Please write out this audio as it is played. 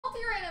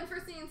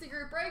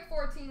group break,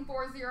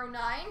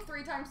 14409.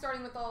 3 times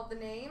starting with all of the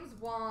names.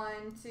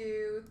 1,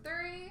 2,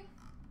 3.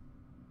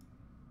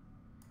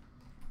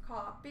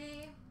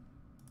 Copy.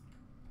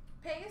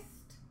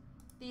 Paste.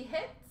 The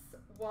hits.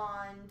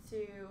 1,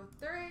 2,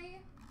 3.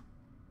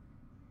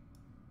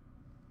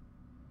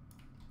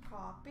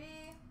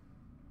 Copy.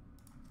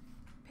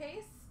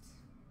 Paste.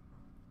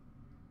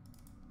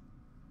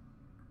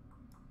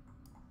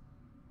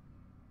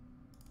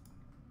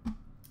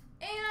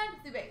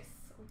 And the base.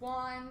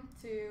 1,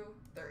 2,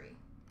 3.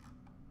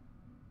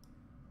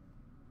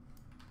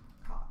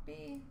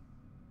 Copy.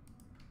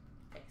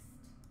 Paste.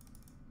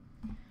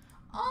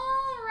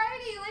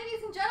 Alrighty,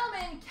 ladies and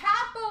gentlemen,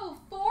 Capo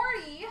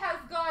 40 has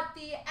got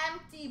the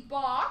empty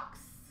box.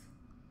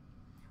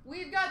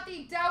 We've got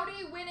the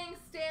Doughty winning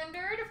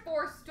standard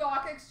for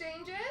stock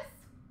exchanges.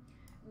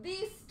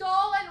 The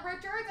Stahl and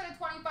Richards at a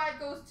 25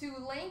 goes to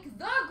Link.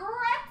 The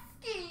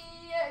Gretzky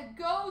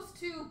goes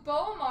to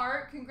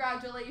Beaumart.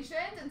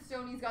 Congratulations. And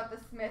Stoney's got the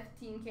Smith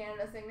Team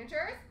Canada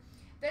signatures.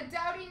 The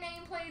Doughty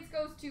nameplates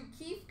goes to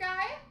Keefe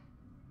Guy.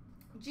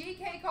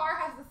 GK Carr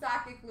has the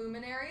Sakic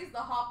Luminaries. The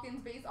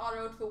Hopkins base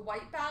auto to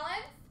White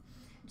Balance.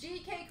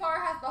 GK Carr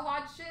has the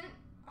Hodgson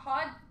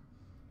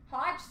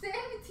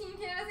Team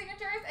Canada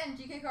signatures. And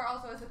GK Carr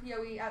also has the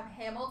POE of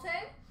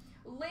Hamilton.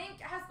 Link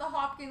has the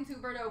Hopkins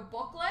Huberto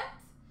booklet.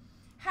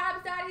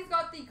 Habs Daddy's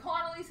got the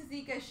Connolly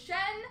Sazika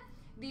Shen.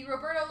 The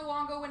Roberto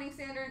Luongo winning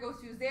standard goes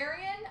to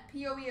Zarian.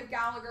 POE of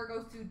Gallagher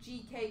goes to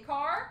GK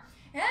Carr.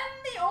 And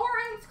the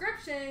Aura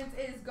Inscriptions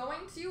is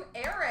going to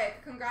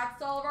Eric. Congrats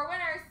to all of our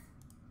winners.